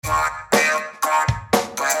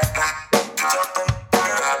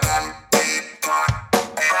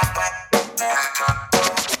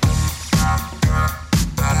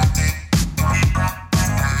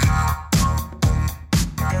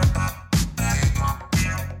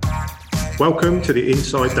Welcome to the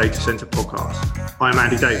Inside Data Center podcast. I am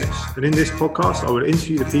Andy Davis, and in this podcast, I will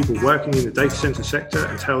interview the people working in the data center sector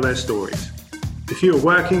and tell their stories. If you are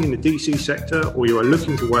working in the DC sector or you are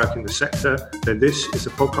looking to work in the sector, then this is a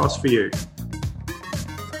podcast for you.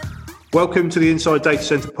 Welcome to the Inside Data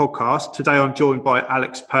Center podcast. Today I'm joined by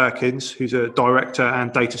Alex Perkins, who's a director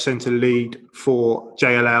and data center lead for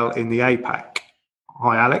JLL in the APAC.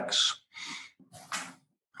 Hi, Alex.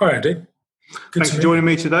 Hi, Andy. Thanks for joining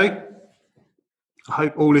me today. I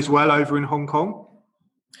hope all is well over in Hong Kong.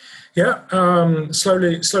 Yeah,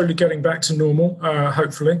 slowly getting back to normal.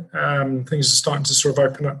 Hopefully, things are starting to sort of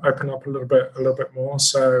open up a little bit more.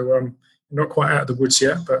 So not quite out of the woods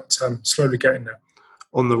yet, but slowly getting there.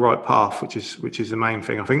 On the right path, which is the main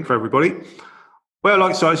thing, I think, for everybody.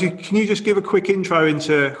 Well, can you just give a quick intro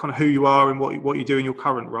into kind of who you are and what you do in your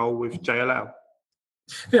current role with JLL?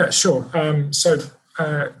 Yeah, sure.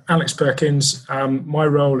 Alex Perkins. My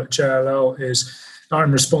role at JLL is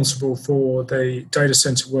I'm responsible for the data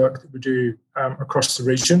center work that we do across the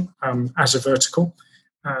region as a vertical.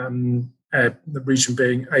 The region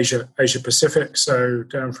being Asia Pacific, so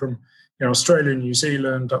down from Australia, New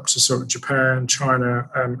Zealand, up to sort of Japan, China,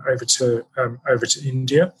 over to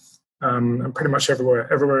India, and pretty much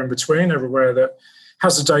everywhere in between, everywhere that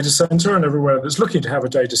has a data center and everywhere that's looking to have a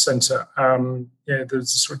data center.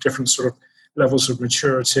 There's sort of different sort of levels of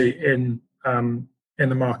maturity in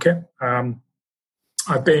the market.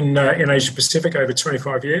 I've been in Asia Pacific over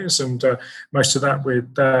 25 years, and most of that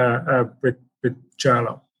with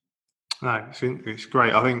JLL. No, it's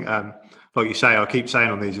great. I think, like you say, I keep saying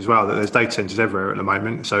on these as well that there's data centers everywhere at the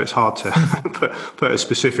moment, so it's hard to put a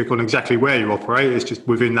specific on exactly where you operate. It's just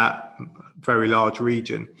within that very large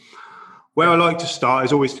region. Where I like to start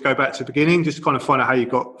is always to go back to the beginning, just to kind of find out how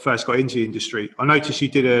you first got into the industry. I noticed you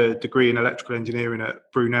did a degree in electrical engineering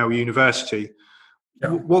at Brunel University. Yeah.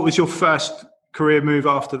 What was your first career move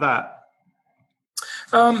after that?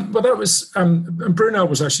 Well, that was Brunel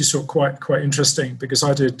was actually sort of quite interesting because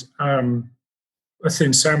I did a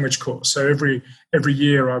thin sandwich course. So every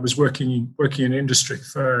year I was working in industry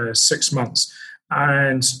for 6 months,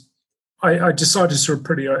 and I decided sort of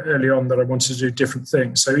pretty early on that I wanted to do different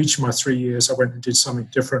things. So each of my 3 years, I went and did something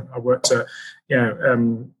different. I worked at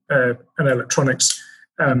an electronics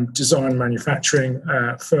design manufacturing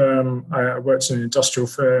firm. I worked in an industrial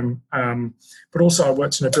firm, but also I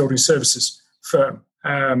worked in a building services firm.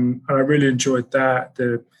 And I really enjoyed that.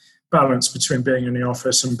 The balance between being in the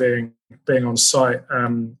office and being on site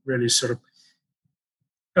really sort of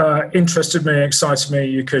interested me, excited me.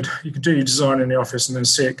 You could do your design in the office and then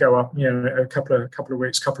see it go up, a couple of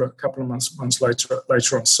weeks, couple of months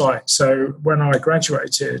later on site. So when I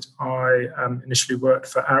graduated, I initially worked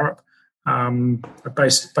for Arup,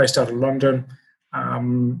 based out of London,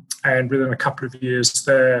 and within a couple of years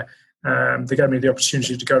there, they gave me the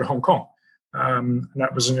opportunity to go to Hong Kong, and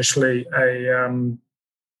that was initially a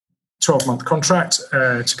 12-month contract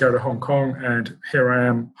to go to Hong Kong, and here I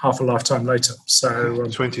am, half a lifetime later. So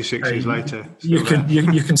 26 years later, you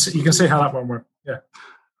can see how that one went. Yeah.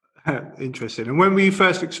 Interesting. And when were you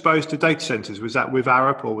first exposed to data centers? Was that with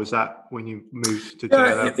Arup, or was that when you moved to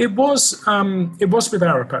JLL? Yeah, it was with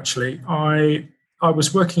Arup, actually. I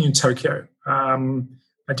was working in Tokyo.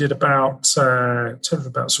 I did about sort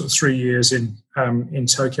of 3 years in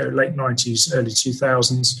Tokyo, late 90s, early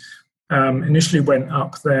 2000s. Initially went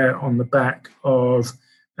up there on the back of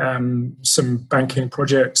some banking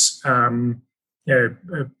projects.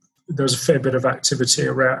 There was a fair bit of activity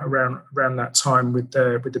around that time with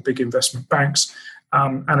the big investment banks,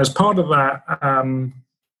 and as part of that,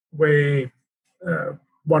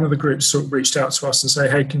 one of the groups sort of reached out to us and say,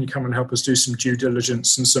 "Hey, can you come and help us do some due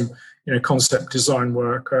diligence and some concept design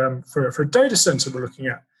work for a data center we're looking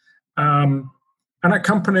at?" And that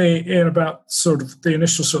company, in about sort of the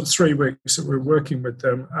initial sort of 3 weeks that we were working with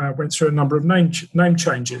them, went through a number of name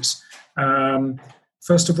changes.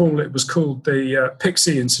 First of all, it was called the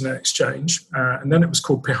Pixie Internet Exchange, and then it was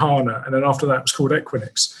called Pihana, and then after that, it was called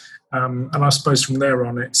Equinix. And I suppose from there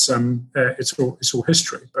on, it's all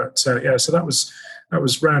history. But so that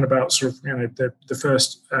was round about sort of the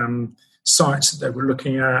first sites that they were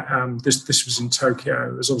looking at. This was in Tokyo.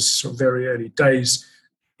 It was obviously sort of very early days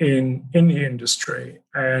in the industry,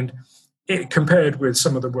 and it compared with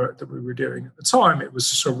some of the work that we were doing at the time, it was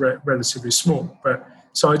sort of relatively small. But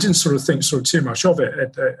so I didn't sort of think sort of too much of it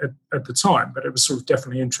at the time, but it was sort of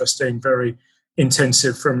definitely interesting, very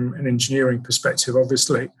intensive from an engineering perspective,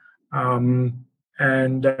 obviously. Sort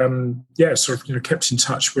of kept in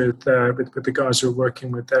touch with the guys who were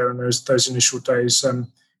working with there in those initial days,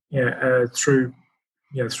 through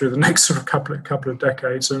the next sort of couple of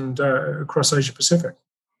decades and across Asia Pacific.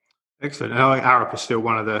 Excellent. And I think Arup is still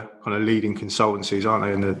one of the kind of leading consultancies, aren't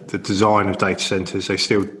they, in the design of data centres? They're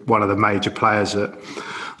still one of the major players that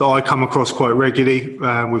I come across quite regularly,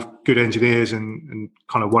 with good engineers and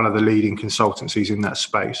kind of one of the leading consultancies in that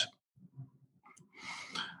space.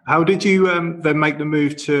 How did you then make the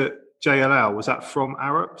move to JLL? Was that from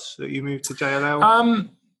Arup that you moved to JLL?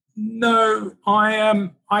 No, I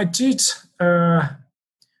did.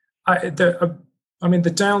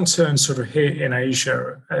 The downturn sort of hit in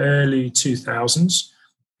Asia early 2000s,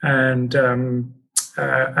 and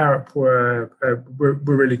Arup were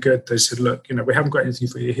really good. They said, "Look, we haven't got anything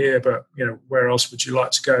for you here, but where else would you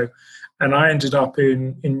like to go?" And I ended up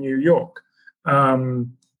in New York.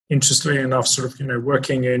 Interestingly enough, sort of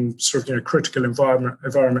working in sort of critical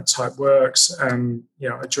environment type works. I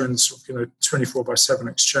joined the sort of 24/7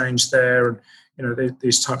 exchange there, and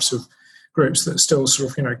these types of groups that are still sort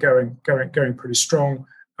of going pretty strong.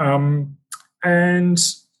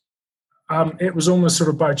 It was almost sort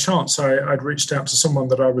of by chance. I'd reached out to someone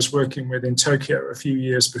that I was working with in Tokyo a few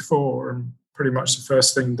years before, and pretty much the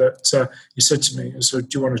first thing that he said to me is, "Do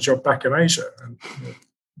you want a job back in Asia?" And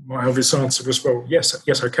my obvious answer was, "Well, yes,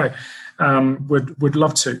 okay, would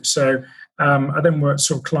love to." So I then worked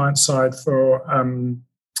sort of client side for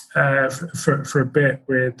a bit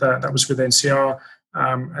with that was with NCR,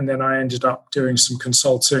 and then I ended up doing some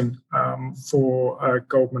consulting for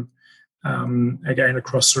Goldman, again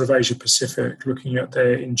across sort of Asia Pacific, looking at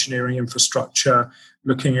their engineering infrastructure,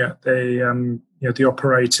 looking at the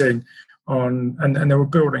operating on, and they were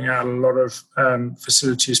building out a lot of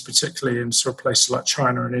facilities, particularly in sort of places like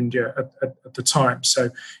China and India at the time. So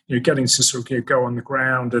getting to sort of go on the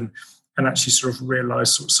ground and actually sort of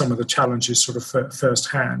realize sort of some of the challenges sort of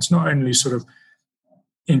firsthand, not only sort of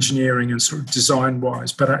engineering and sort of design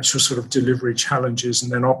wise, but actual sort of delivery challenges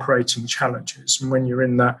and then operating challenges. And when you're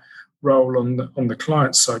in that role on the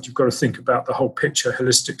client side, you've got to think about the whole picture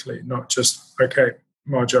holistically, not just, okay,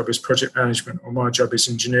 my job is project management, or my job is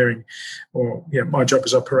engineering, or my job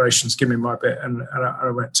is operations, give me my bit, and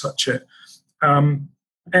I won't touch it.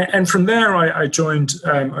 And from there I joined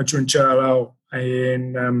JLL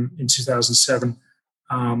in 2007,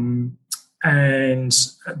 and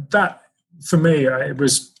that for me it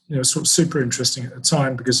was sort of super interesting at the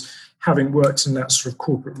time, because having worked in that sort of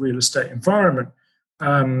corporate real estate environment,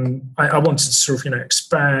 I wanted to sort of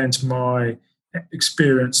expand my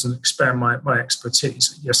experience and expand my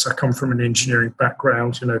expertise. Yes, I come from an engineering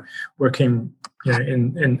background, working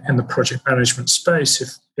in the project management space,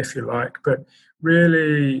 if you like, but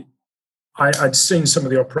really I'd seen some of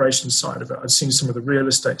the operations side of it. I'd seen some of the real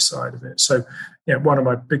estate side of it. So one of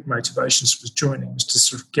my big motivations was joining was to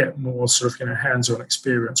sort of get more sort of hands-on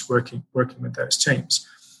experience working with those teams,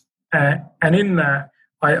 and in that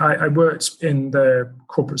I worked in the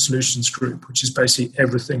corporate solutions group, which is basically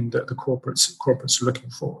everything that the corporates are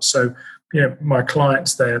looking for. So, my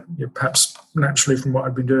clients there, perhaps naturally from what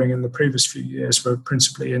I've been doing in the previous few years, were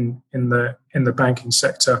principally in the banking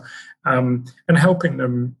sector, and helping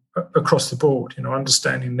them across the board.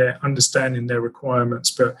 Understanding their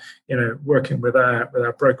requirements, but working with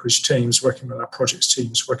our brokerage teams, working with our projects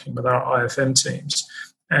teams, working with our IFM teams,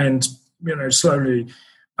 and slowly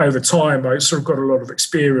over time, I sort of got a lot of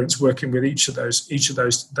experience working with each of those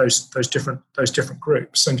different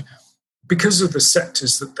groups, and because of the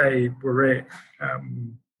sectors that they were in,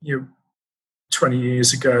 20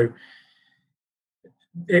 years ago,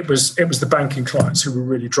 it was the banking clients who were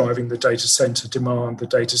really driving the data center demand, the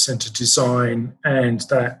data center design, and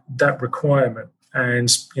that requirement, and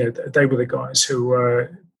they were the guys who were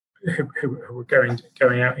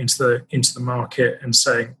going out into the market and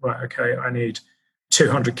saying, right, okay, I need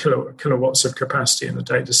 200 kilowatts of capacity in the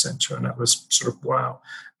data center, and that was sort of wow.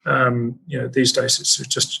 These days it's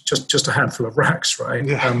just a handful of racks, right?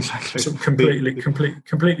 Yeah, exactly. So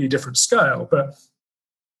completely different scale. But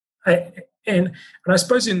and I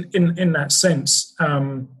suppose in that sense,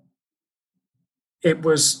 it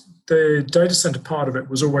was the data center part of it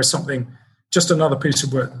was always something, just another piece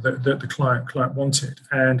of work that the client wanted.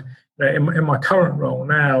 And in my current role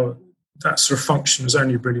now, that sort of function has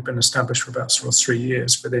only really been established for about sort of 3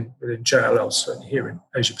 years within JLL, certainly here in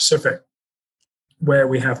Asia Pacific, where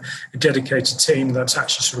we have a dedicated team that's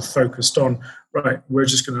actually sort of focused on, right, we're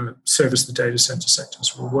just going to service the data center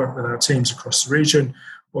sectors. We'll work with our teams across the region,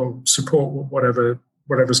 we'll support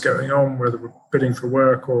whatever's going on, whether we're bidding for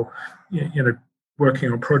work or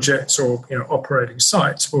working on projects or operating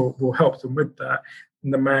sites. We'll help them with that.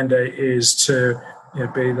 And the mandate is to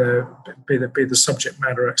be the subject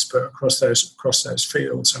matter expert across those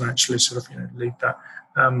fields, and actually sort of lead that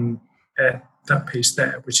piece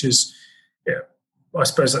there, which is I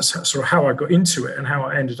suppose that's sort of how I got into it and how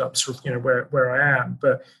I ended up sort of, where I am.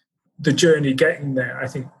 But the journey getting there, I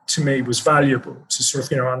think, to me was valuable to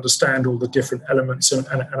sort of, understand all the different elements and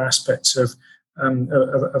aspects of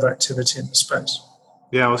activity in the space.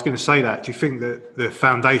 Yeah, I was going to say that. Do you think that the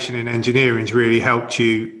foundation in engineering has really helped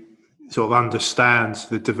you sort of understand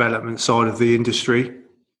the development side of the industry?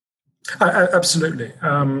 Absolutely.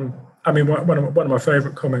 I mean, one of my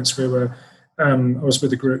favourite comments, I was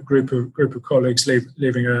with a group of colleagues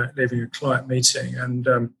leaving a client meeting, and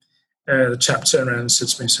the chap turned around and said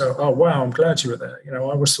to me, "So, oh wow, I'm glad you were there. I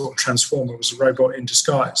always thought Transformer was a robot in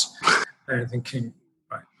disguise." And thinking,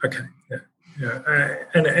 right, okay,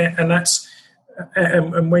 and that's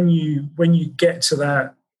and when you get to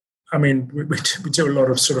that, I mean, we do a lot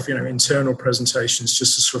of sort of internal presentations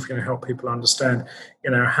just to sort of help people understand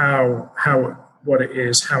how what it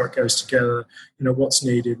is, how it goes together, what's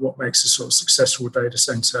needed, what makes a sort of successful data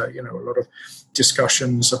center. A lot of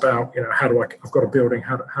discussions about I've got a building,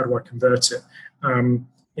 how do I convert it?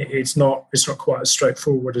 It's not quite as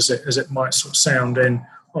straightforward as it might sort of sound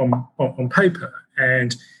on paper,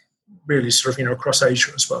 and really sort of across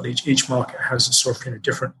Asia as well. Each market has a sort of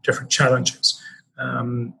different challenges.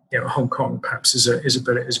 Hong Kong perhaps is a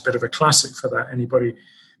bit of a classic for that. Anybody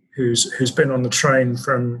who's been on the train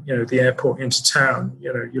from the airport into town,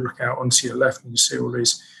 you look out onto your left and you see all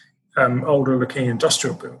these older looking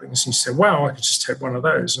industrial buildings, and you say, wow, I could just take one of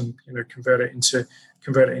those and convert it into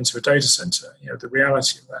a data center. The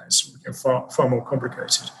reality of that is far more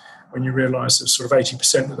complicated when you realize that sort of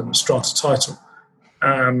 80% of them are strata title.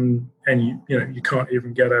 And you can't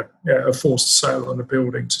even get a forced sale on a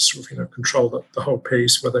building to sort of control the whole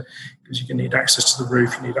piece, because you need access to the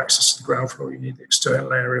roof, you need access to the ground floor, you need the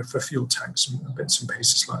external area for fuel tanks and bits and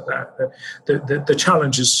pieces like that. The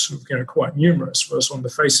challenge is sort of quite numerous. Whereas on the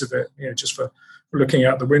face of it, just for looking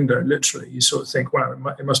out the window, literally, you sort of think, wow,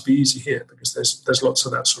 it must be easy here because there's lots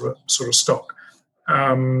of that sort of stock.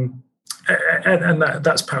 And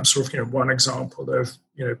that's perhaps sort of one example of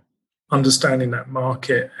understanding that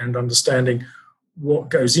market and understanding what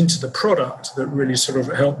goes into the product that really sort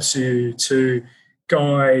of helps you to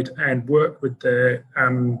guide and work with the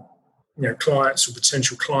clients or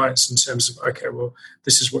potential clients in terms of, okay, well,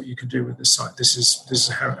 this is what you can do with this site. This is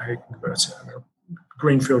how you can convert it.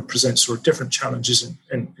 Greenfield presents sort of different challenges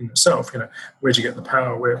in itself. Where do you get the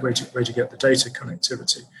power? Where do you get the data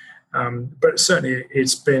connectivity? But certainly,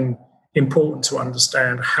 it's been important to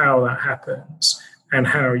understand how that happens and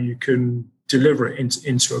how you can deliver it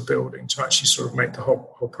into a building to actually sort of make the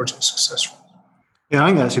whole project successful. Yeah, I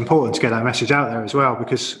think that's important to get that message out there as well,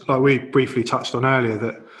 because like we briefly touched on earlier,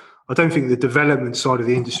 that I don't think the development side of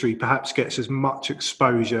the industry perhaps gets as much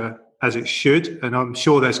exposure as it should. And I'm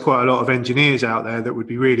sure there's quite a lot of engineers out there that would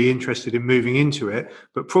be really interested in moving into it,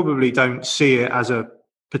 but probably don't see it as a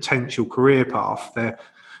potential career path. They're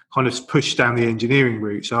kind of pushed down the engineering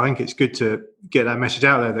route. So I think it's good to get that message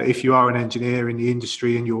out there that if you are an engineer in the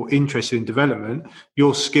industry and you're interested in development,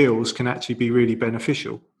 your skills can actually be really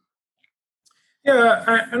beneficial.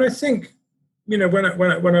 Yeah, and I think when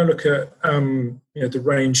I look at the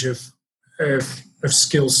range of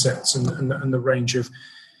skill sets and the range of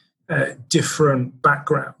different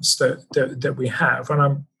backgrounds that we have,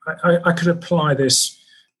 and I could apply this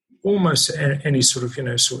almost any sort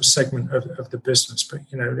of segment of the business. But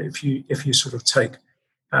if you sort of take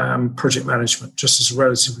project management just as a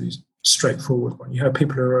relatively straightforward one, you have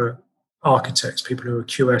people who are architects, people who are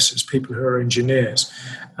QSs, people who are engineers.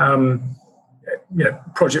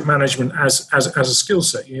 Project management as a skill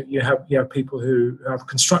set, you have people who have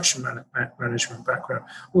construction management background,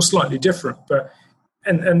 all slightly different, but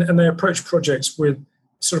and they approach projects with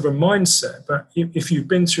sort of a mindset. But if you've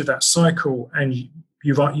been through that cycle and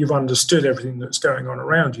you've understood everything that's going on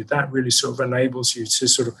around you, that really sort of enables you to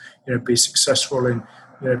sort of be successful in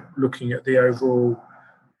looking at the overall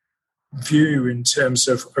view in terms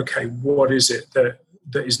of, okay, what is it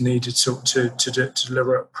that is needed to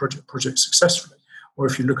deliver a project successfully. Or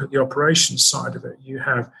if you look at the operations side of it, you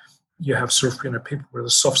have sort of people with a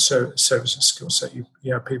soft services skill set. You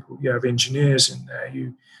have people, you have engineers in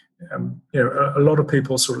there. A lot of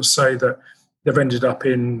people sort of say that they've ended up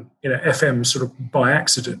in FM sort of by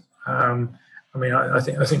accident. I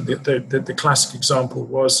think the classic example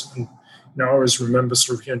was, and I always remember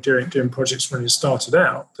sort of doing projects when it started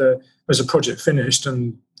out. As a project finished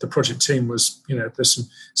and the project team was, there's some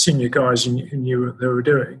senior guys who knew what they were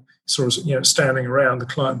doing. Sort of standing around, the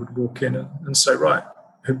client would walk in and say, right,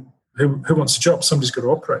 who wants a job? Somebody's got to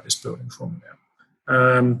operate this building for me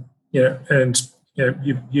now.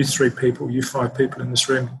 You three people, you five people in this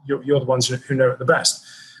room, you're the ones who know it the best.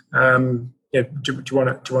 Do you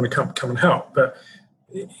want to come and help? But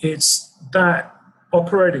it's that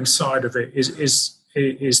operating side of it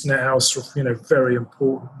is now sort of very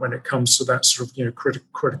important when it comes to that sort of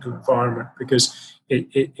critical environment, because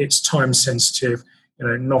it's time sensitive.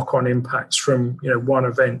 Knock-on impacts from one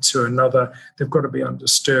event to another, they've got to be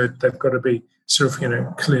understood. They've got to be sort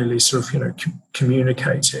of clearly sort of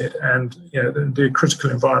communicated, and the critical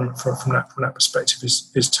environment from that perspective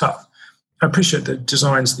is tough. I appreciate that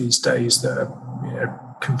designs these days that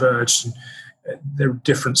are converged, and there are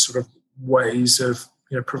different sort of ways of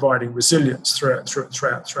providing resilience throughout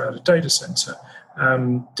a data center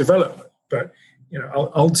development, but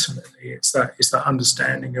ultimately it's that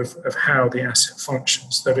understanding of how the asset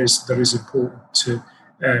functions that is important to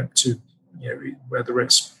whether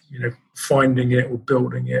it's finding it or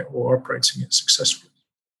building it or operating it successfully.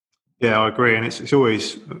 Yeah, I agree, and it's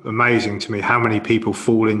always amazing to me how many people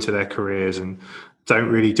fall into their careers and don't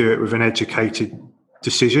really do it with an educated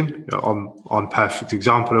decision. I'm perfect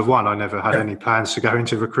example of one. I never had any plans to go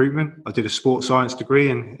into recruitment. I did a sports science degree,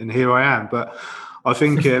 and here I am. But I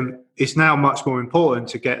think it's now much more important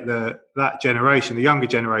to get that generation, the younger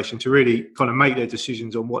generation, to really kind of make their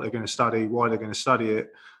decisions on what they're going to study, why they're going to study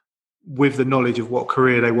it, with the knowledge of what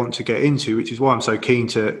career they want to get into, which is why I'm so keen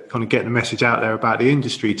to kind of get the message out there about the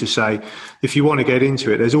industry, to say, if you want to get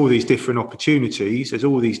into it, there's all these different opportunities, there's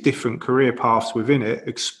all these different career paths within it.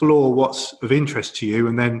 Explore what's of interest to you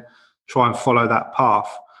and then try and follow that path.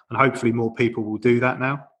 And hopefully more people will do that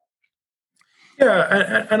now.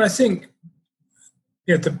 Yeah, and I think,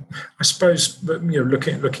 I suppose,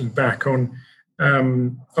 looking back on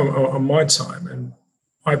my time, and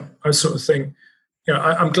I sort of think,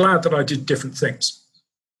 I'm glad that I did different things.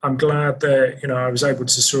 I'm glad that I was able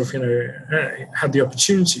to sort of had the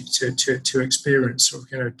opportunity to experience sort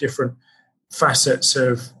of different facets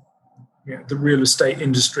of the real estate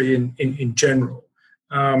industry in general.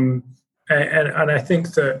 And I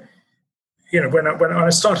think that when I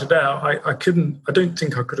started out, I don't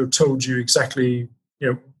think I could have told you exactly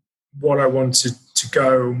what I wanted to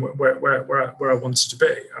go and where I wanted to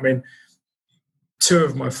be. I mean, 2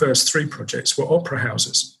 of my first 3 projects were opera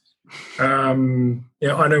houses. I know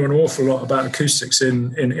an awful lot about acoustics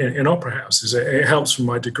in opera houses. It helps from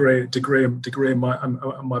my degree and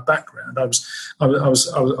my background. I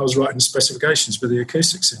was writing specifications with the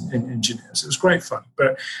acoustics engineers. It was great fun,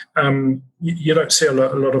 but you don't see a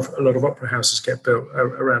lot of opera houses get built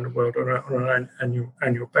around the world on an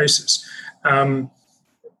annual basis.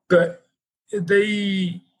 But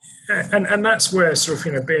and that's where sort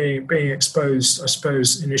of being exposed, I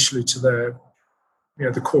suppose, initially to the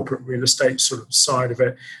corporate real estate sort of side of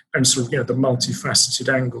it, and sort of the multifaceted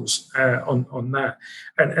angles on that,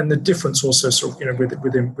 and the difference also sort of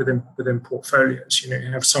within portfolios. You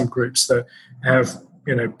have some groups that have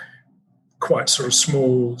quite sort of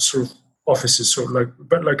small sort of offices,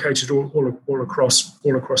 but located all across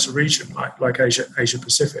a region, like Asia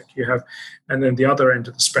Pacific. You have, and then the other end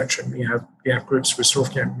of the spectrum, you have groups with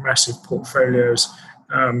sort of massive portfolios,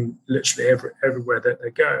 literally everywhere that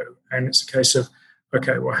they go. And it's a case of,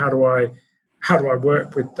 okay, well, how do I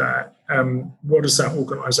work with that? What does that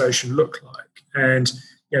organisation look like? And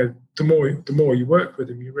the more you work with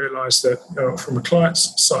them, you realise that from a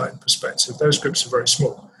client's side perspective, those groups are very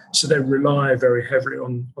small. So they rely very heavily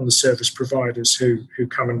on the service providers who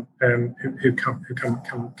come and who come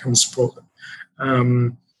support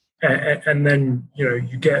them, and then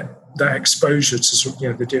you get that exposure to sort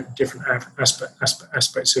of the different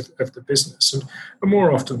aspects of the business, and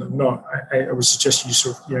more often than not, I would suggest you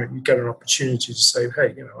sort of you get an opportunity to say,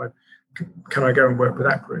 hey, can I go and work with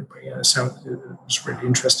that group? It's really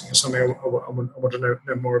interesting. It's something I want to know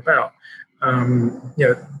more about.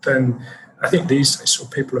 Then I think these days sort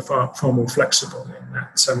of people are far more flexible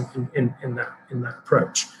in that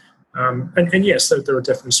approach. And yes, there are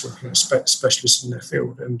definitely sort of specialists in their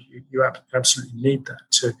field, and you absolutely need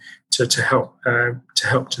that to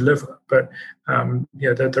help deliver. But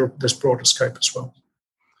there's broader scope as well.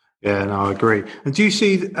 Yeah, no, I agree. And do you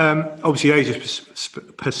see, obviously, Asia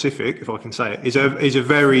Pacific, if I can say it, is a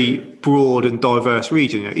very broad and diverse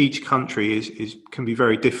region. Each country can be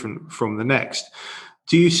very different from the next.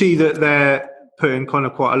 Do you see that they're putting kind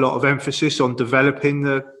of quite a lot of emphasis on developing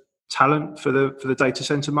the talent for the data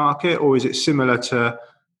center market, or is it similar to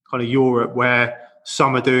kind of Europe, where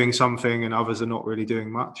some are doing something and others are not really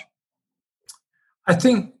doing much? I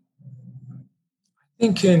think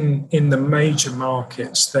in the major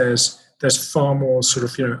markets, there's far more sort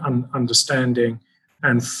of understanding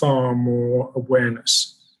and far more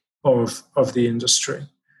awareness of the industry.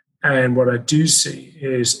 And what I do see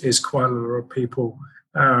is quite a lot of people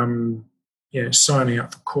signing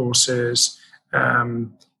up for courses,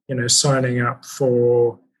 signing up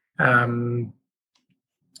for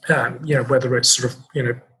whether it's sort of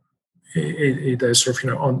either sort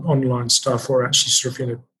of online stuff or actually sort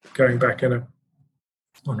of going back in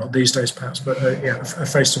well, not these days perhaps, but a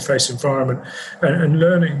face-to-face environment and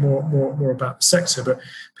learning more about the sector. But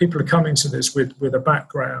people are coming to this with a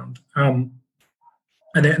background, and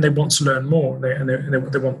they want to learn more. And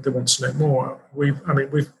they want to know more. We've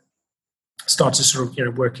started sort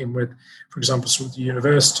of working with, for example, sort of the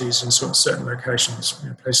universities in sort of certain locations,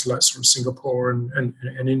 places like sort of Singapore and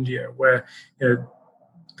India, where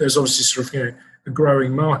there's obviously sort of a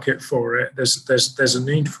growing market for it. There's a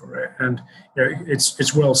need for it, and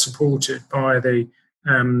it's well supported by the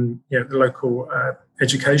the local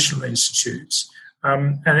educational institutes,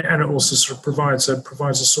 and it also sort of provides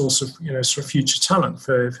a source of sort of future talent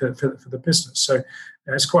for the business. So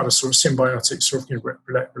it's quite a sort of symbiotic sort of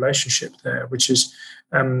relationship there, which is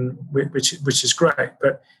great.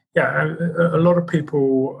 But yeah, a lot of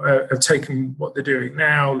people have taken what they're doing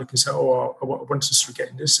now, look and say, "Oh, I want to sort of get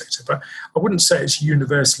in this sector." But I wouldn't say it's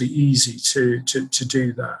universally easy to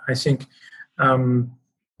do that. I think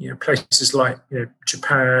places like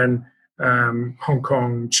Japan, Hong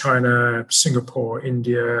Kong, China, Singapore,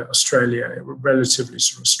 India, Australia are relatively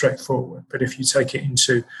sort of straightforward. But if you take it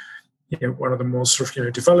into one of the more sort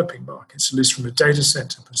of developing markets, at least from a data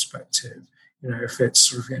center perspective, if it's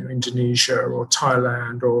sort of Indonesia or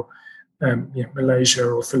Thailand or Malaysia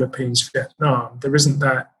or Philippines, Vietnam, there isn't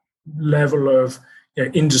that level of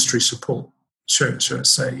industry support. Should I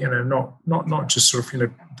say? Not just sort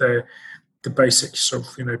of the basic sort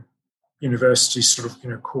of university sort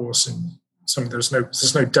of course, and there's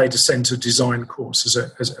no data center design course as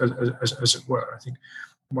it were. I think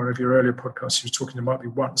one of your earlier podcasts you were talking there might be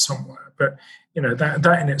one somewhere, but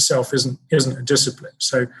that in itself isn't a discipline.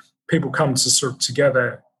 So people come to sort of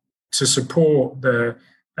together to support the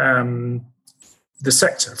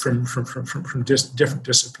sector from different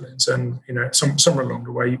disciplines, and somewhere along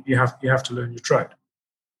the way you have to learn your trade.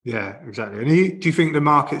 Yeah, exactly. And do you think the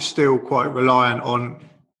market's still quite reliant on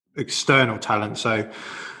external talent? So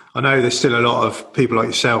I know there's still a lot of people like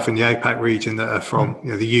yourself in the APAC region that are from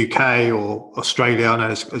the UK or Australia. I know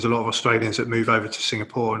there's a lot of Australians that move over to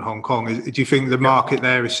Singapore and Hong Kong. Do you think the market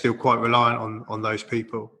there is still quite reliant on those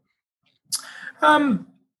people?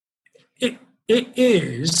 It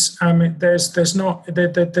is. I mean, there's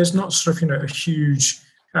not sort of a huge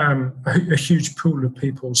pool of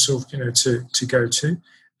people sort of to go to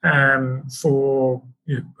for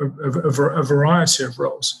a variety of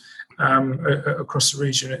roles across the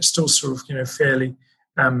region. It's still sort of fairly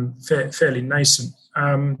nascent.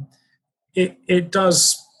 It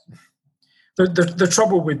does. The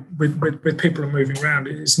trouble with people moving around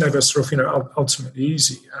is never sort of ultimately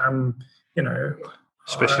easy.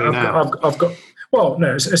 Especially now. I've got. Well,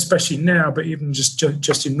 no, especially now, but even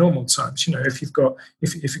just in normal times, if you've got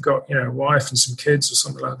a wife and some kids or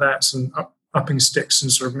something like that, some upping sticks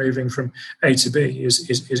and sort of moving from A to B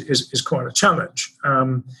is quite a challenge.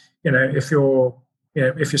 If you're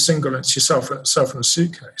single and it's yourself in a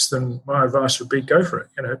suitcase, then my advice would be go for it.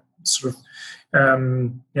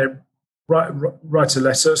 Write a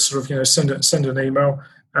letter, sort of send an email,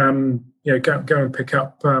 go and pick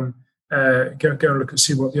up. Go and look and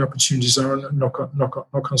see what the opportunities are, and knock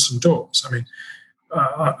on some doors. I mean,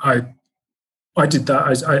 I did that.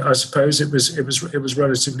 I suppose it was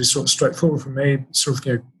relatively sort of straightforward for me. Sort of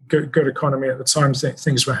good economy at the time.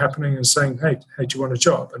 Things were happening, and saying, "Hey, do you want a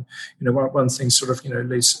job?" And one thing sort of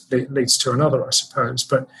leads to another, I suppose.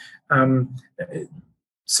 But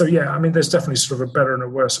so yeah, I mean, there's definitely sort of a better and a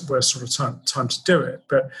worse sort of time to do it.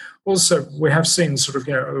 But also, we have seen sort of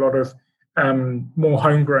a lot of more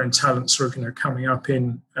homegrown talent sort of coming up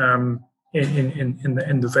in the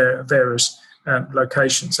various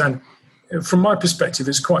locations, and from my perspective,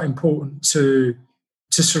 it's quite important to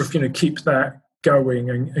sort of keep that going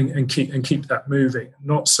and keep that moving.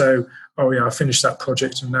 Not so, oh yeah, I finished that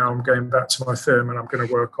project and now I'm going back to my firm and I'm going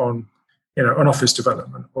to work on an office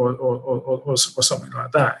development or something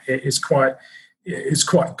like that. It's quite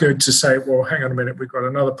good to say, well, hang on a minute, we've got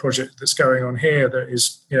another project that's going on here that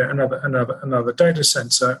is another data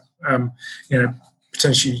center.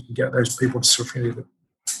 Potentially you can get those people to sort of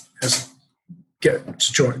get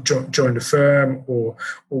to join the firm, or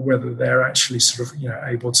whether they're actually sort of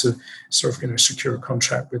able to sort of secure a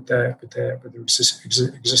contract with their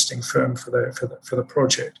existing firm for the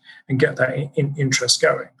project and get that interest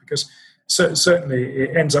going, because certainly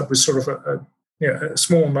it ends up with sort of a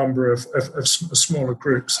small number of smaller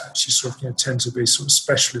groups actually sort of tend to be sort of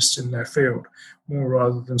specialists in their field more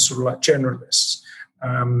rather than sort of like generalists.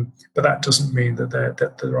 But that doesn't mean that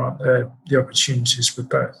there aren't the opportunities with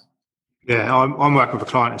both. Yeah, I'm working with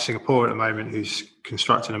a client in Singapore at the moment who's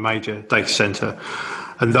constructing a major data center,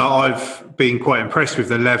 and that I've been quite impressed with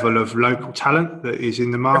the level of local talent that is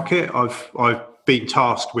in the market. I've been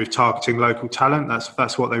tasked with targeting local talent.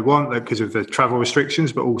 That's what they want because of the travel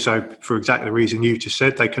restrictions, but also for exactly the reason you just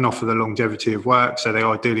said, they can offer the longevity of work. So they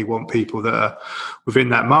ideally want people that are within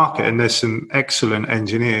that market, and there's some excellent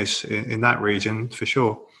engineers in that region for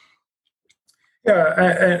sure. Yeah,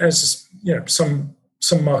 as you know, some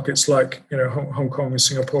markets like Hong Kong and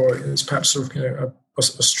Singapore is perhaps sort of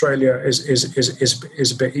Australia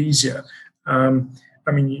is a bit easier. I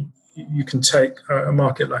mean, you can take a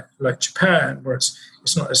market like Japan, where it's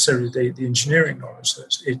not necessarily the engineering knowledge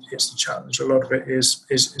that's it's the challenge. A lot of it is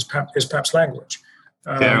perhaps language.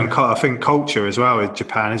 Yeah, and I think culture as well in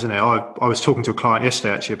Japan, isn't it? I was talking to a client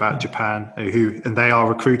yesterday actually about Japan, and they are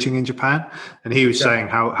recruiting in Japan, and he was saying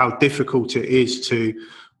how difficult it is to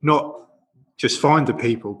not just find the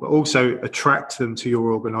people, but also attract them to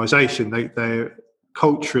your organisation. They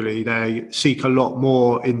culturally they seek a lot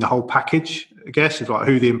more in the whole package, I guess, of like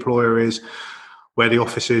who the employer is, where the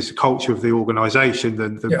office is, the culture of the organisation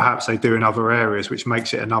than perhaps they do in other areas, which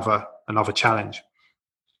makes it another challenge.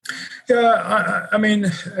 Yeah, I mean,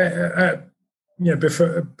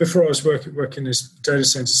 before I was working in this data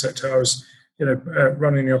center sector, I was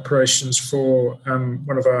running the operations for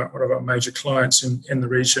one of our major clients in the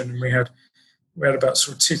region, and we had about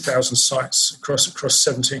sort of 2,000 sites across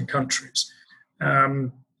 17 countries,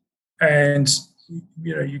 and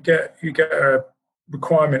you get a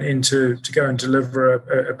requirement to go and deliver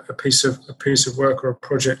a piece of work or a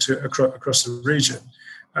project across the region.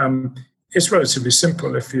 It's relatively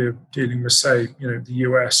simple if you're dealing with, say, the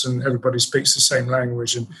US, and everybody speaks the same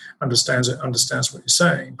language and understands what you're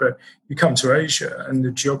saying. But you come to Asia, and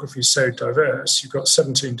the geography is so diverse. You've got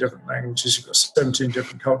 17 different languages, you've got 17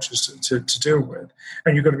 different cultures to deal with,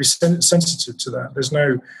 and you've got to be sensitive to that. There's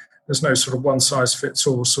no sort of one size fits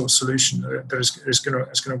all sort of solution that is going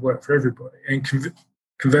to work for everybody. And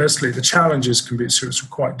conversely, the challenges can be sort of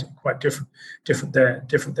quite different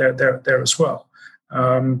there as well.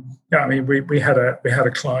 I mean, we had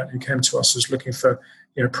a client who came to us who was looking for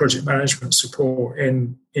project management support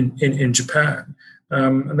in Japan,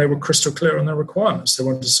 and they were crystal clear on their requirements. They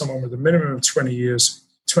wanted someone with a minimum of 20 years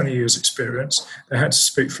experience. They had to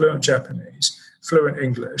speak fluent Japanese, fluent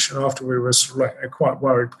English, and after we were sort of quite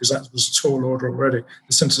worried because that was a tall order already,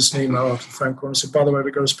 they sent us an email after the phone call and said, by the way,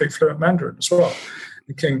 we've got to speak fluent Mandarin as well.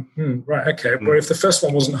 Thinking, right, okay. Well, if the first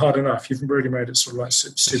one wasn't hard enough, you've really made it sort of like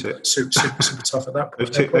super tough at that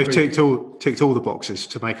point. They've ticked all the boxes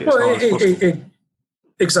to make it as hard as possible.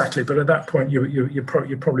 Exactly, but at that point, you're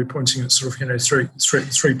probably pointing at sort of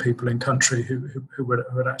three people in country who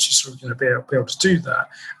would actually sort of be able to do that,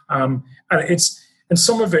 and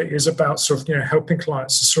some of it is about sort of helping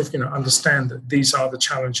clients to sort of understand that these are the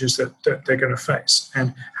challenges that they're going to face,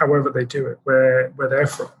 and however they do it, where they're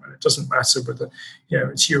from, and it doesn't matter whether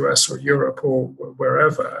it's US or Europe or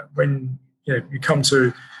wherever. When you come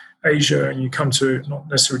to Asia and you come to not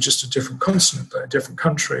necessarily just a different continent but a different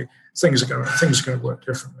country, things are going to work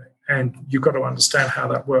differently, and you've got to understand how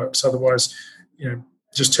that works. Otherwise,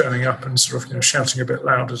 just turning up and sort of shouting a bit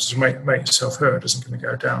louder to make yourself heard isn't going to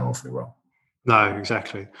go down awfully well. No,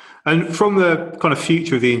 exactly. And from the kind of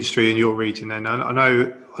future of the industry in your region, then I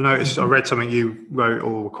noticed I read something you wrote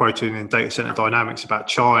or quoted in Data Center Dynamics about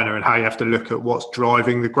China and how you have to look at what's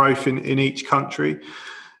driving the growth in each country.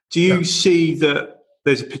 Do you see that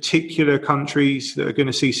there's particular countries that are going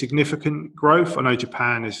to see significant growth? I know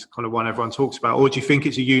Japan is kind of one everyone talks about, or do you think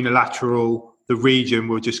it's a unilateral, the region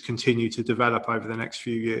will just continue to develop over the next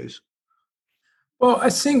few years? Well,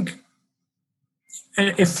 I think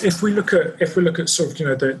if we look at sort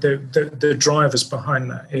of the drivers behind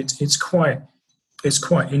that, it's quite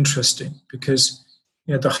interesting because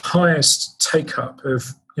the highest take up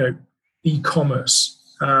of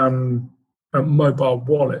e-commerce mobile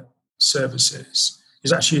wallet services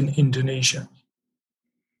is actually in Indonesia.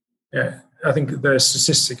 Yeah, I think the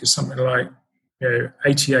statistic is something like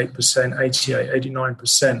 88%,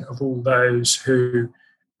 89% of all those who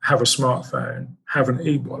have a smartphone have an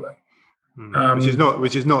e-wallet.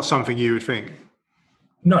 Which is not something you would think.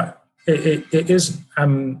 No, it isn't.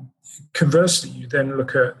 Conversely, you then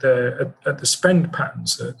look at the spend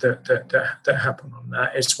patterns that happen on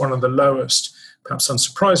that. It's one of the lowest, perhaps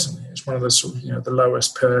unsurprisingly, it's one of the sort of the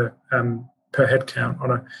lowest per head count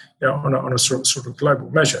on a sort of global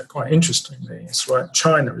measure. Quite interestingly, it's like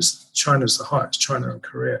China's the highest. China and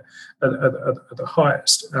Korea are the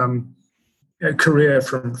highest. Korea,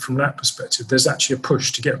 from that perspective, there's actually a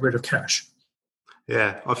push to get rid of cash.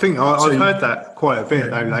 Yeah, I think I've heard that quite a bit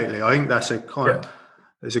though lately. I think that's a kind of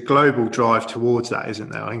there's a global drive towards that,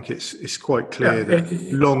 isn't there? I think it's quite clear that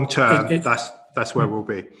long term that's where we'll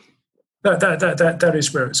be. That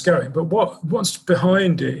is where it's going. But what's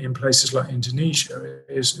behind it in places like Indonesia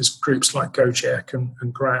is groups like Gojek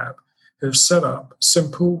and Grab have set up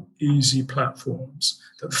simple, easy platforms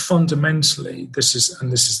that fundamentally this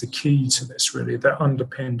is the key to this really. They're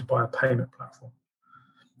underpinned by a payment platform.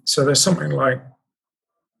 So there's something like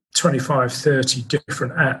 25, 30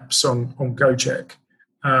 different apps on Gojek,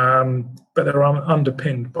 but they're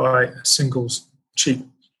underpinned by a single, cheap,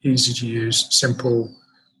 easy to use, simple,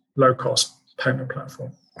 low-cost payment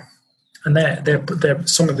platform, and they're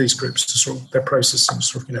some of these groups they're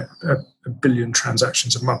processing a billion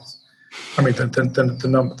transactions a month. I mean,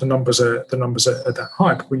 the numbers are that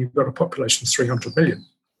high, but when you've got a population of 300 million,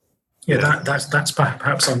 that's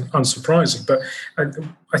perhaps unsurprising. But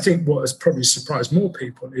I think what has probably surprised more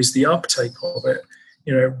people is the uptake of it,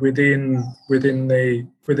 within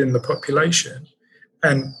the population,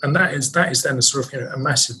 and that is then a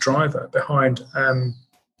massive driver behind.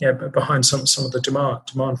 Behind some of the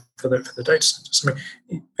demand for the data centers. I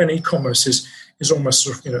mean, and e-commerce is almost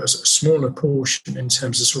a smaller portion in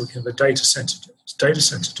terms of the data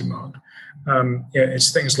center demand. It's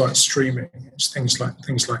things like streaming, it's things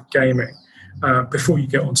like gaming. Before you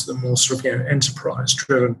get onto the more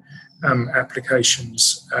enterprise-driven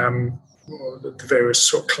applications, the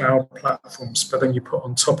various cloud platforms, but then you put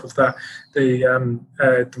on top of that the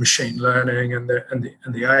machine learning and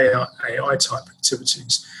the AI type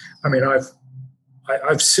activities. I mean,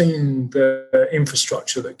 I've seen the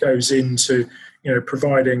infrastructure that goes into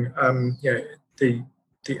providing the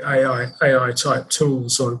AI type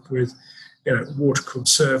tools with water cooled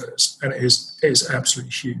servers, and it is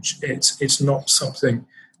absolutely huge. It's not something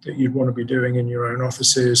that you'd want to be doing in your own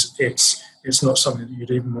offices. It's not something that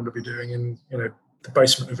you'd even want to be doing in the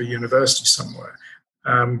basement of a university somewhere.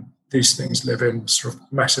 These things live in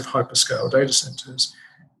massive hyperscale data centers,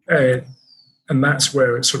 and that's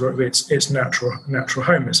where it's its natural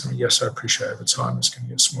home is. I mean, yes, I appreciate over time it's going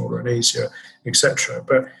to get smaller and easier, etc.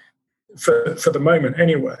 But for the moment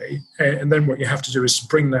anyway, and then what you have to do is to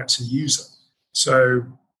bring that to the user. So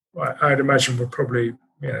I'd imagine we're probably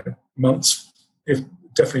months, if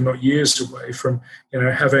definitely not years away from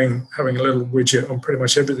having a little widget on pretty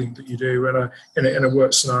much everything that you do in a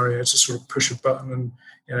work scenario to push a button and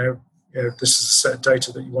this is a set of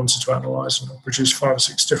data that you wanted to analyze, and it'll produce 5 or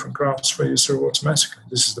 6 different graphs for you automatically.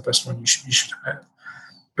 This is the best one you should have,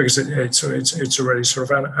 because it's already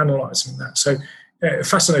analyzing that. So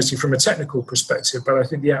fascinating from a technical perspective, but I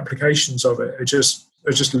think the applications of it are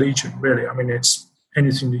just legion, really. I mean, it's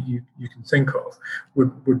anything that you can think of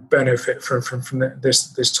would benefit from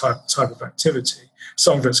this type of activity.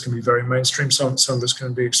 Some of it's going to be very mainstream, some of it's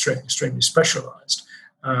going to be extremely specialized.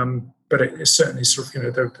 But it's certainly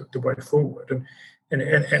the way forward.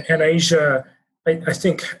 And Asia, I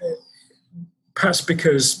think, perhaps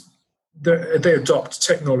because they adopt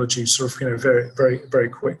technology very, very, very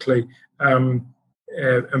quickly and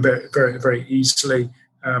very, very, very easily.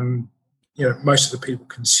 Most of the people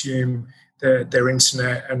consume their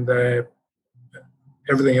internet and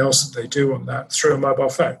everything else that they do on that through a mobile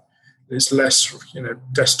phone. There's less,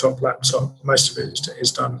 desktop, laptop. Most of it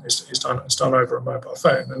is done over a mobile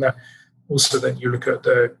phone, and that also then you look at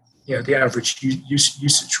the average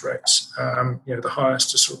usage rates. The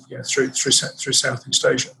highest are through Southeast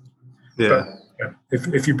Asia. Yeah. But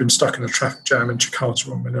if you've been stuck in a traffic jam in Jakarta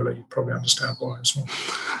or Manila, you probably understand why as well.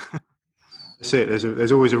 That's it.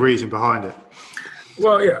 There's always a reason behind it.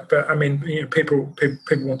 Well, yeah, but I mean, people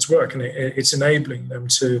want to work, and it's enabling them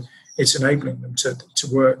to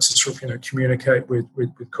work, to communicate with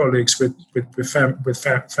colleagues, with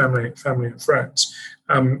family and friends,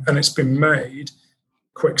 and it's been made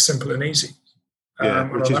quick, simple, and easy.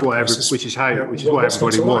 Which is what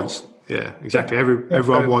everybody wants. Yeah, exactly.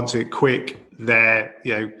 Everyone wants it quick.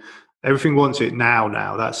 Everything wants it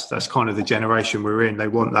now. That's kind of the generation we're in. They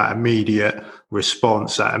want that immediate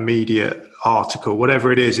response, that immediate article,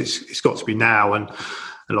 whatever it is. It's got to be now, and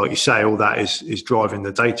like you say, all that is driving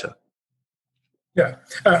the data. Yeah,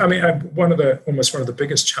 I mean, one of the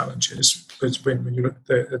biggest challenges is when you look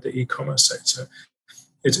at the e-commerce sector.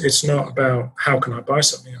 It's not about how can I buy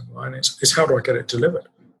something online. It's how do I get it delivered.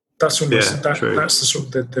 That's almost that's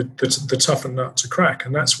the tougher nut to crack,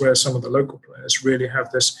 and that's where some of the local players really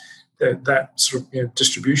have that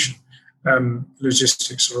distribution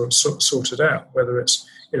logistics sorted out. Whether it's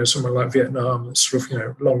somewhere like Vietnam that's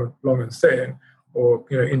long and thin, or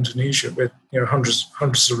Indonesia with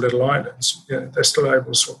hundreds of little islands, they're still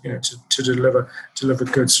able to deliver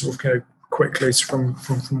goods quickly from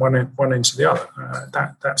one end to the other.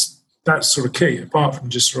 That's sort of key. Apart from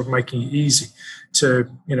just sort of making it easy to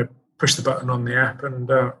push the button on the app and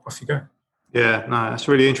off you go. Yeah, no, that's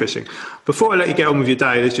really interesting. Before I let you get on with your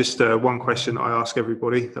day, there's just one question that I ask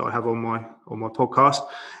everybody that I have on my podcast.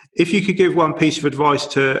 If you could give one piece of advice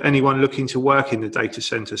to anyone looking to work in the data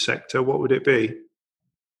center sector, what would it be?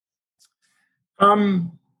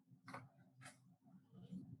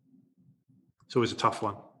 It's always a tough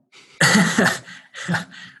one.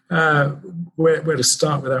 Where to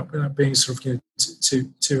start without being sort of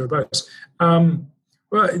too verbose.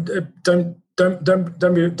 Well,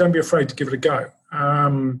 don't be afraid to give it a go.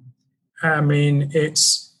 I mean,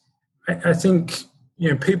 I think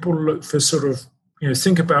people look for sort of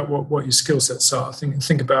think about what your skill sets are.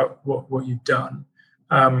 Think about what you've done,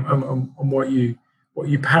 and what you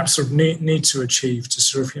perhaps sort of need to achieve to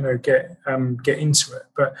sort of get into it.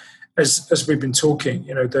 But as we've been talking,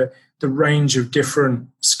 the range of different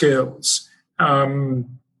skills,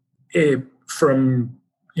 from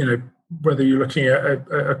whether you're looking at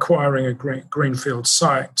acquiring a greenfield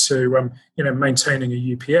site to maintaining a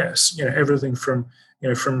UPS, everything from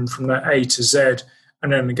that A to Z,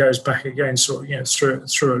 and then it goes back again sort of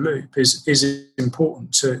through a loop is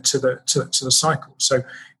important to the cycle. So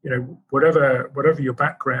whatever your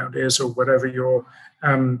background is or whatever your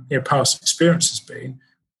past experience has been,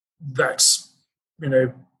 that's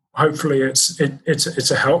hopefully it's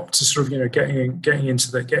a help to sort of getting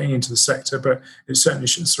into the sector, but it certainly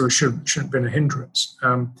shouldn't have been a hindrance.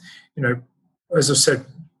 As I said,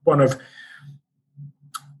 one of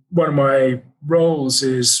my roles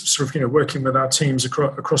is sort of working with our teams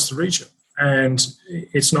across the region, and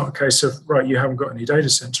it's not a case of right, you haven't got any data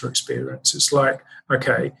center experience. It's like,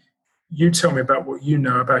 okay, you tell me about what you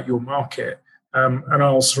know about your market. And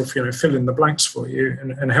I'll sort of fill in the blanks for you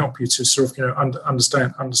and help you to sort of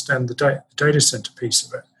understand the data center piece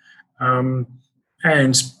of it,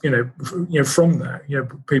 and from that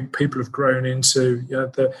people have grown into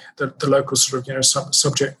the local sort of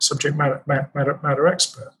subject matter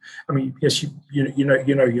expert. I mean, yes, you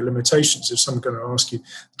know your limitations. If someone's going to ask you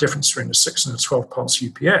the difference between a 6 and a 12 pulse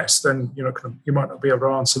UPS, then you might not be able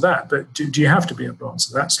to answer that. But do you have to be able to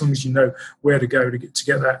answer that? As long as you know where to go to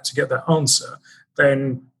get that answer,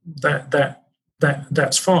 then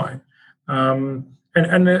that's fine.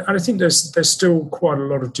 And I think there's still quite a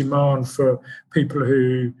lot of demand for people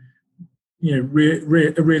who are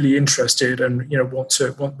really interested and want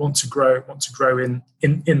to grow in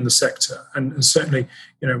the sector. And certainly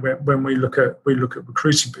when we look at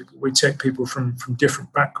recruiting people, we take people from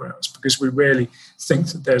different backgrounds, because we really think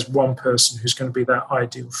that there's one person who's going to be that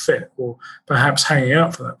ideal fit, or perhaps hanging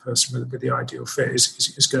out for that person with the ideal fit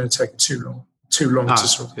is going to take too long to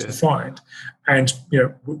sort of to find. And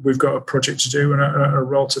we've got a project to do and a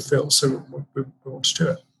role to fill, so we want to do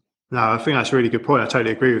it. No, I think that's a really good point. I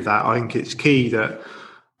totally agree with that. I think it's key that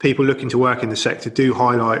people looking to work in the sector do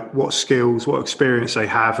highlight what skills, what experience they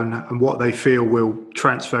have, and what they feel will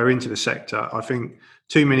transfer into the sector. I think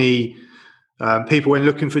too many people, when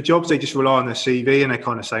looking for jobs, they just rely on their CV and they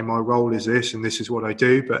kind of say, my role is this and this is what I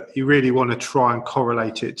do. But you really want to try and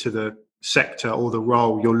correlate it to the sector or the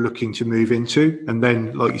role you're looking to move into. And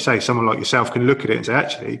then, like you say, someone like yourself can look at it and say,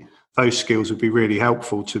 actually, those skills would be really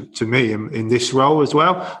helpful to me in this role as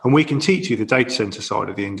well. And we can teach you the data center side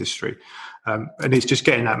of the industry. And it's just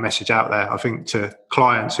getting that message out there, I think, to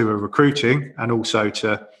clients who are recruiting and also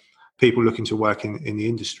to people looking to work in the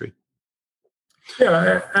industry.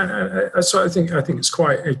 Yeah, and so I think it's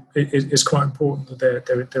quite important that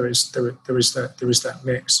there is that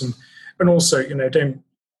mix, and also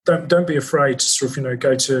don't be afraid to sort of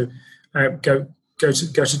go to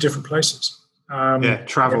different places.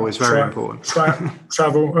 Travel is very important.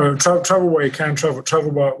 Travel where you can.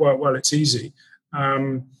 Travel while it's easy.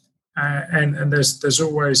 And there's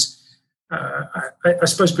always. I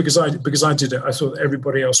suppose because I did it, I thought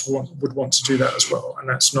everybody else would want to do that as well, and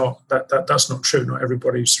that's not true. Not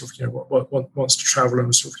everybody sort of wants to travel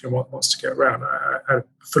and sort of wants to get around. I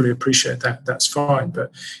fully appreciate that. That's fine,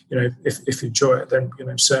 but if you enjoy it, then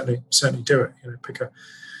certainly do it.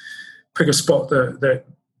 Pick a spot that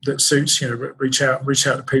suits. Reach out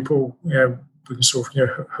to people. We can sort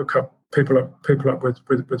of hook up people up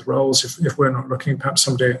with roles if we're not looking. Perhaps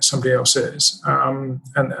somebody else is. And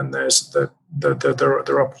there's there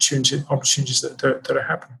are opportunities that are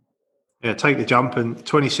happening. Yeah, take the jump, and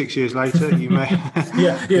 26 years later, you may.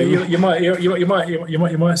 you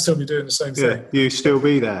might still be doing the same thing. Yeah, you still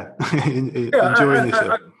be there, enjoying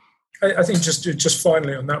yourself. I think just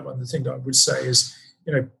finally on that one, the thing that I would say is,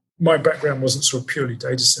 my background wasn't sort of purely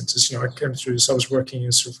data centers. I came through this. I was working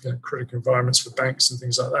in sort of critical environments for banks and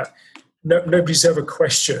things like that. nobody's ever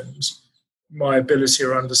questioned my ability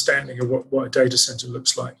or understanding of what a data center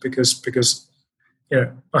looks like because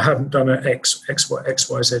I haven't done an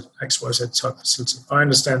XYZ type facility. I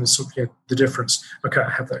understand the difference. Okay, I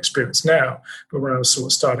have that experience now, but when I was sort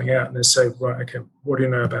of starting out and they say, right, okay, what do you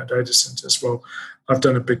know about data centers? Well, I've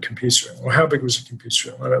done a big computer room. Well, how big was a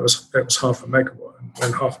computer room? Well, that was 0.5 megawatt, and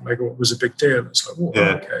 0.5 megawatt was a big deal. It's like,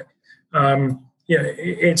 okay.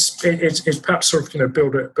 It's perhaps sort of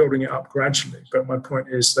building it up gradually. But my point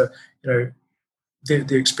is that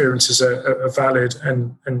the experiences are valid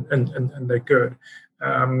and they're good.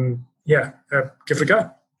 Give it a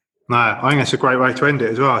go. No, I think that's a great way to end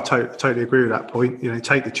it as well. I totally agree with that point.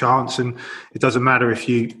 Take the chance, and it doesn't matter if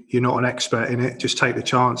you're not an expert in it. Just take the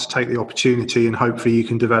chance, take the opportunity, and hopefully you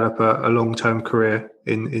can develop a long-term career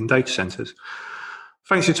in data centers.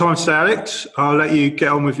 Thanks for your time today, Alex. I'll let you get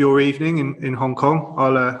on with your evening in Hong Kong.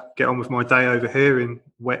 I'll get on with my day over here in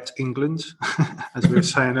wet England, as we were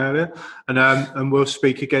saying earlier, and we'll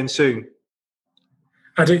speak again soon.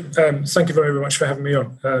 Andy, thank you very much for having me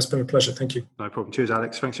on. It's been a pleasure. Thank you. No problem. Cheers,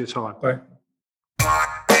 Alex. Thanks for your time. Bye.